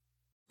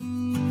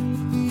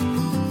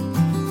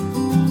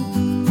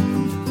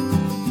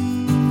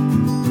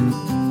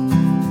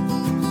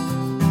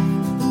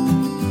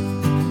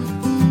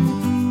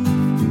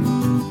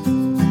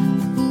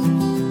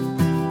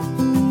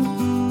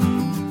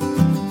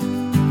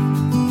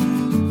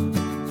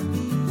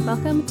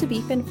Welcome to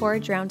Beef and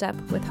Forage Roundup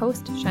with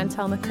host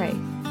Chantal McCrae.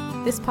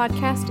 This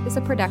podcast is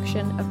a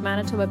production of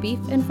Manitoba Beef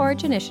and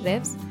Forage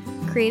Initiatives,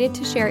 created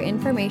to share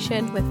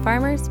information with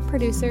farmers,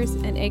 producers,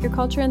 and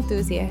agriculture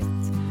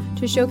enthusiasts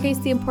to showcase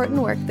the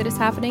important work that is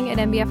happening at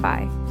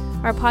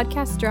MBFI. Our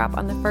podcasts drop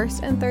on the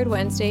first and third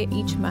Wednesday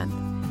each month.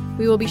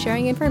 We will be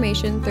sharing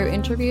information through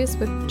interviews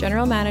with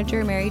General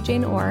Manager Mary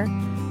Jane Orr,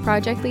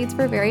 project leads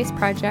for various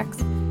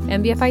projects,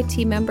 MBFI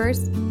team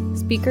members,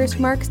 speakers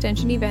from our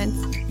extension events,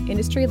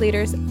 industry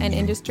leaders, and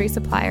industry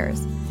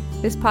suppliers.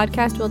 This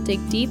podcast will dig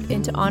deep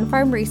into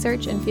on-farm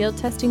research and field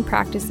testing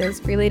practices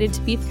related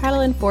to beef cattle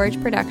and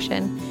forage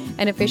production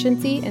and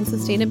efficiency and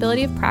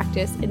sustainability of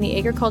practice in the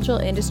agricultural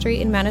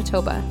industry in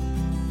Manitoba.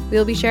 We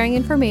will be sharing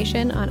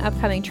information on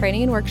upcoming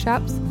training and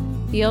workshops,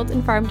 field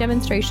and farm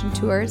demonstration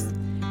tours,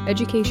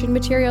 education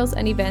materials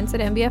and events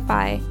at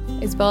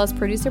MBFI, as well as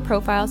producer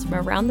profiles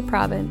from around the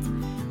province,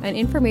 and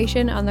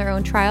information on their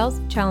own trials,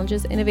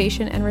 challenges,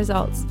 innovation, and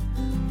results.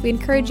 We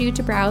encourage you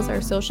to browse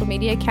our social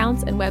media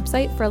accounts and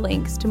website for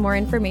links to more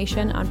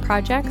information on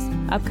projects,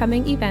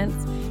 upcoming events,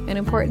 and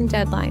important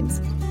deadlines.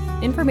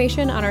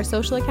 Information on our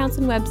social accounts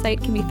and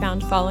website can be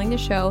found following the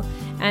show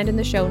and in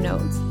the show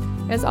notes.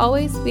 As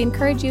always, we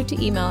encourage you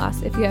to email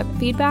us if you have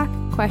feedback,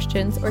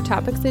 questions, or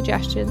topic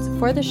suggestions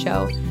for the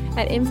show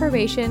at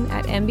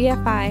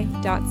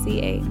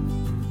information@mbfi.ca.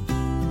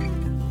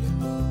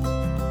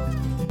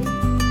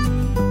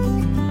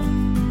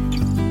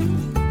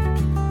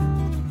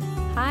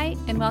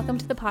 And welcome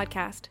to the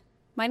podcast.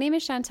 My name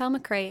is Chantal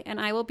McCrae and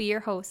I will be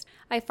your host.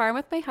 I farm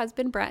with my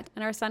husband Brett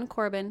and our son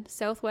Corbin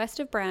southwest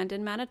of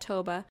Brandon,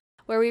 Manitoba,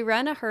 where we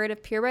run a herd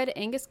of purebred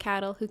Angus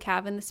cattle who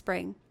calve in the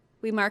spring.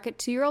 We market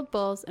 2-year-old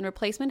bulls and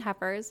replacement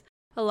heifers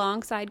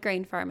alongside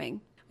grain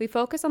farming. We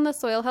focus on the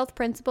soil health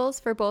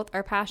principles for both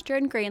our pasture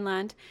and grain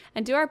land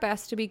and do our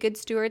best to be good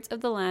stewards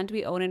of the land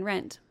we own and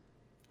rent.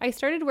 I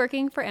started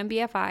working for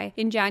MBFI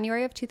in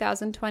January of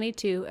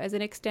 2022 as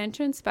an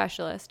extension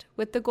specialist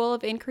with the goal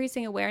of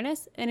increasing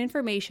awareness and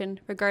information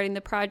regarding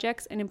the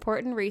projects and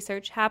important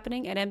research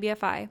happening at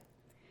MBFI.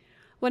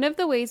 One of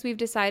the ways we've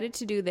decided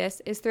to do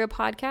this is through a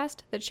podcast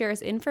that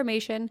shares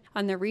information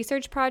on the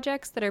research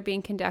projects that are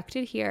being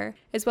conducted here,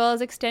 as well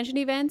as extension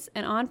events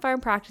and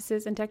on-farm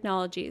practices and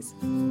technologies.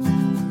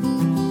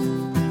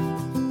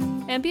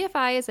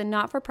 MBFI is a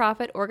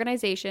not-for-profit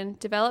organization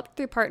developed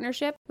through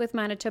partnership with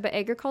Manitoba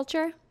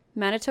Agriculture,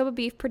 Manitoba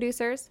Beef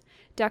Producers,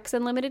 Ducks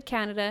Unlimited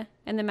Canada,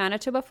 and the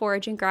Manitoba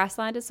Forage and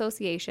Grassland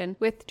Association,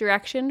 with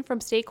direction from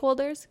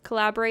stakeholders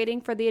collaborating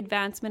for the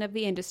advancement of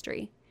the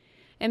industry.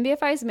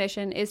 MBFI's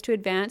mission is to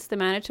advance the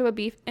Manitoba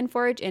beef and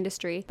forage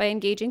industry by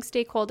engaging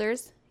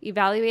stakeholders,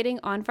 evaluating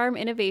on-farm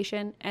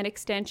innovation and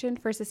extension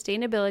for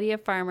sustainability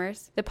of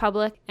farmers, the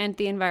public, and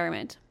the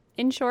environment.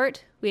 In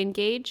short, we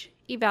engage,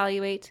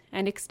 evaluate,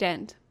 and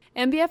extend.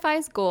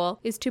 MBFI's goal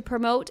is to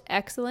promote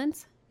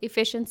excellence,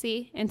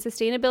 efficiency, and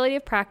sustainability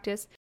of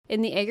practice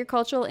in the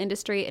agricultural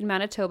industry in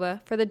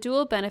Manitoba for the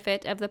dual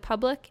benefit of the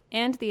public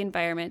and the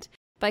environment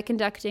by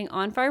conducting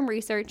on-farm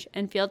research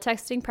and field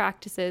testing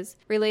practices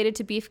related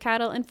to beef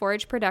cattle and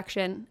forage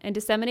production and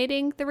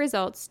disseminating the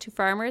results to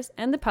farmers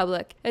and the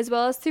public, as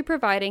well as through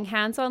providing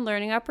hands-on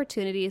learning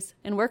opportunities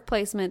and work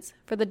placements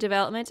for the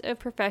development of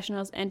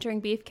professionals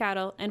entering beef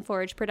cattle and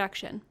forage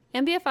production.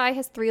 MBFI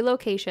has 3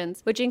 locations,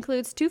 which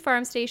includes 2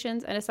 farm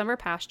stations and a summer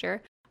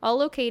pasture, all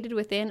located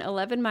within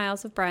 11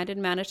 miles of Brandon,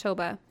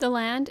 Manitoba. The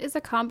land is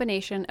a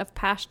combination of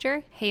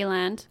pasture,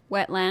 hayland,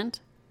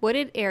 wetland,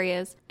 wooded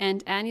areas,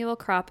 and annual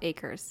crop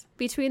acres.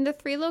 Between the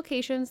 3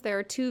 locations, there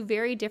are 2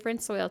 very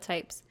different soil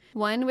types,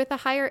 one with a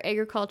higher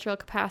agricultural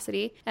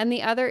capacity, and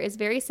the other is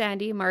very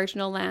sandy,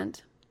 marginal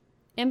land.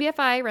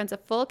 MBFI runs a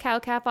full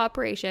cow-calf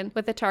operation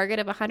with a target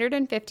of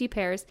 150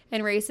 pairs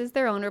and raises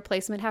their own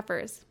replacement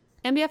heifers.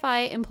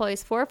 MBFI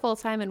employs 4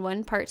 full-time and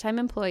 1 part-time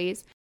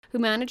employees who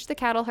manage the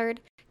cattle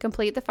herd,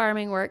 complete the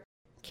farming work,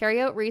 carry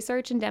out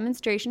research and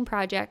demonstration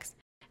projects,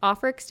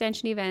 offer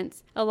extension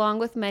events, along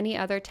with many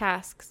other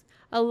tasks.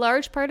 A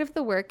large part of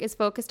the work is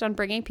focused on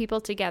bringing people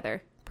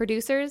together: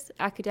 producers,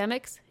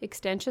 academics,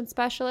 extension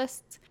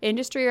specialists,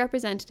 industry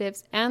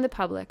representatives, and the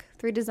public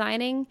through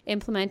designing,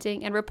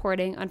 implementing, and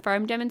reporting on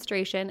farm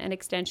demonstration and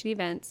extension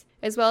events,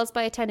 as well as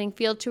by attending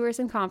field tours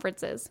and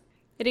conferences.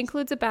 It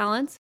includes a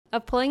balance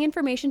of pulling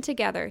information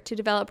together to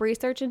develop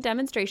research and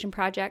demonstration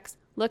projects,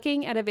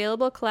 looking at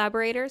available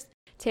collaborators,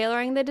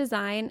 tailoring the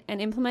design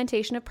and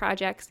implementation of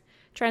projects,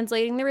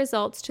 translating the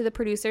results to the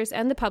producers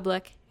and the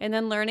public, and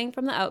then learning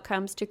from the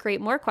outcomes to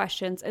create more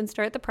questions and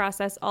start the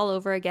process all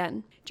over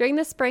again. During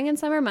the spring and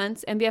summer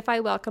months,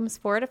 MBFI welcomes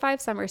 4 to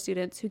 5 summer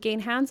students who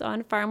gain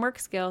hands-on farm work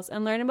skills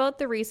and learn about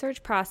the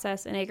research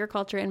process in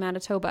agriculture in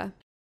Manitoba.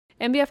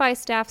 MBFI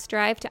staff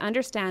strive to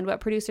understand what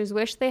producers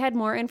wish they had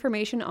more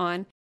information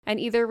on and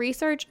either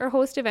research or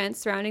host events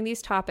surrounding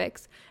these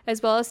topics,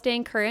 as well as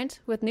staying current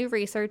with new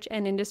research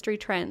and industry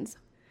trends.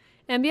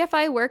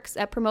 MBFI works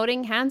at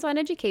promoting hands-on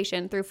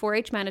education through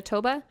 4-H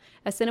Manitoba,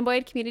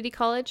 Assiniboine Community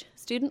College,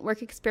 student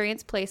work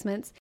experience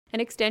placements,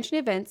 and extension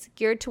events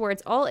geared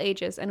towards all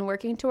ages and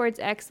working towards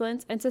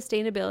excellence and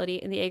sustainability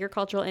in the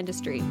agricultural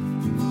industry.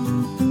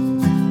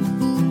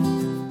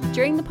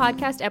 During the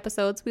podcast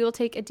episodes, we will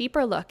take a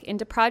deeper look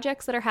into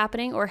projects that are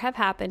happening or have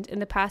happened in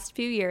the past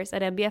few years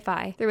at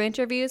MBFI through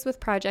interviews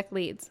with project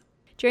leads.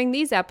 During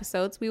these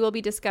episodes, we will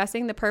be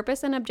discussing the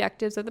purpose and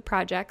objectives of the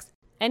projects,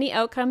 any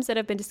outcomes that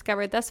have been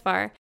discovered thus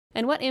far,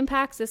 and what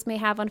impacts this may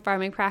have on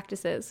farming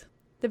practices.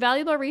 The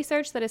valuable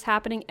research that is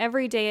happening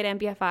every day at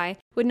MBFI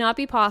would not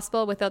be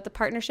possible without the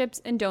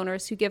partnerships and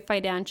donors who give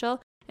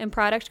financial and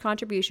product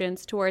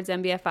contributions towards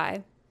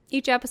MBFI.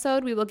 Each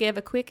episode, we will give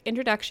a quick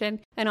introduction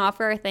and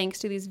offer our thanks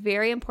to these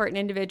very important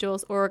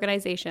individuals or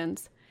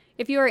organizations.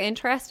 If you are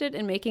interested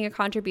in making a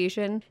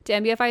contribution to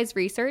MBFI's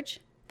research,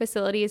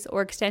 facilities,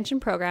 or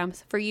extension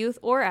programs for youth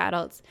or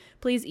adults,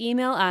 please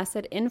email us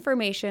at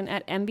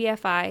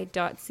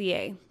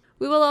information@mbfi.ca.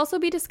 We will also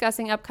be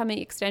discussing upcoming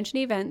extension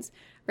events,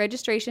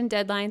 registration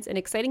deadlines, and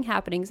exciting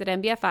happenings at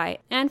MBFI,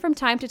 and from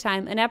time to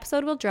time, an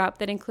episode will drop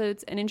that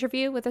includes an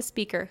interview with a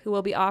speaker who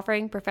will be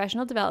offering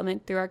professional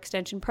development through our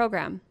extension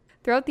program.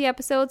 Throughout the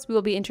episodes, we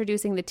will be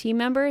introducing the team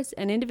members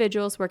and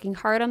individuals working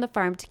hard on the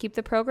farm to keep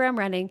the program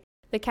running,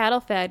 the cattle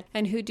fed,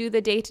 and who do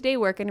the day-to-day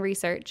work and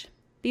research.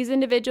 These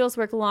individuals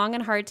work long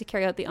and hard to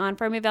carry out the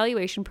on-farm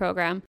evaluation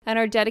program and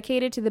are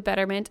dedicated to the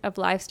betterment of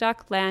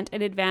livestock, land,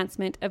 and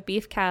advancement of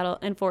beef cattle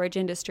and forage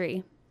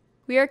industry.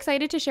 We are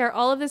excited to share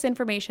all of this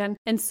information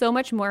and so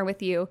much more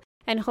with you,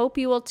 and hope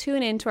you will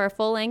tune in to our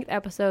full-length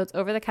episodes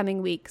over the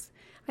coming weeks.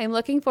 I am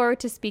looking forward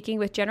to speaking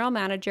with General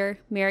Manager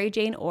Mary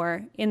Jane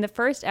Orr in the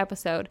first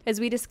episode as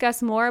we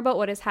discuss more about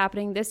what is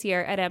happening this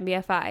year at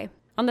MBFI.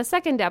 On the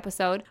second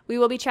episode, we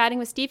will be chatting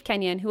with Steve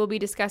Kenyon, who will be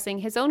discussing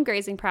his own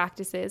grazing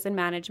practices and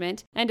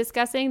management and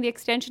discussing the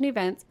extension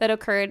events that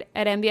occurred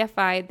at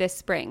MBFI this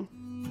spring.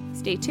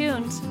 Stay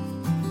tuned.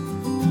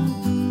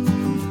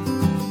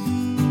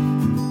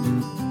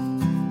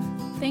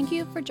 Thank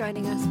you for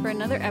joining us for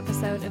another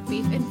episode of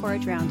Beef and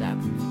Forage Roundup.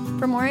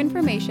 For more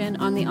information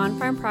on the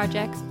on-farm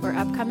projects or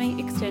upcoming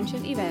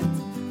extension events,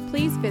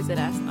 please visit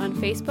us on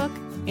Facebook,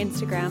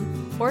 Instagram,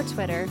 or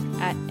Twitter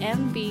at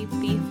MB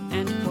Beef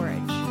and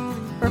Forage.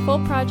 For full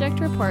project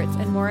reports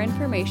and more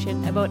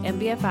information about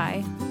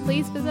MBFI,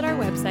 please visit our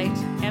website,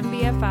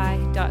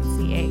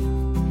 mbfi.ca.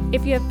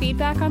 If you have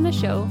feedback on the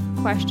show,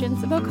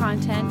 questions about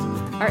content,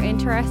 are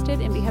interested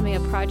in becoming a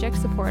project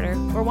supporter,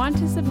 or want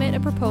to submit a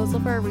proposal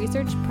for a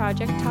research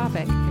project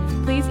topic,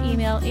 please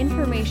email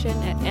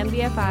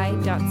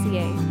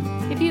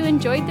information@mbfi.ca. If you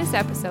enjoyed this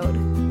episode,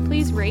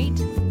 please rate,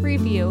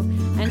 review,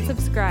 and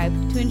subscribe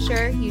to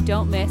ensure you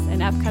don't miss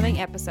an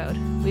upcoming episode.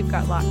 We've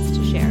got lots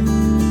to share.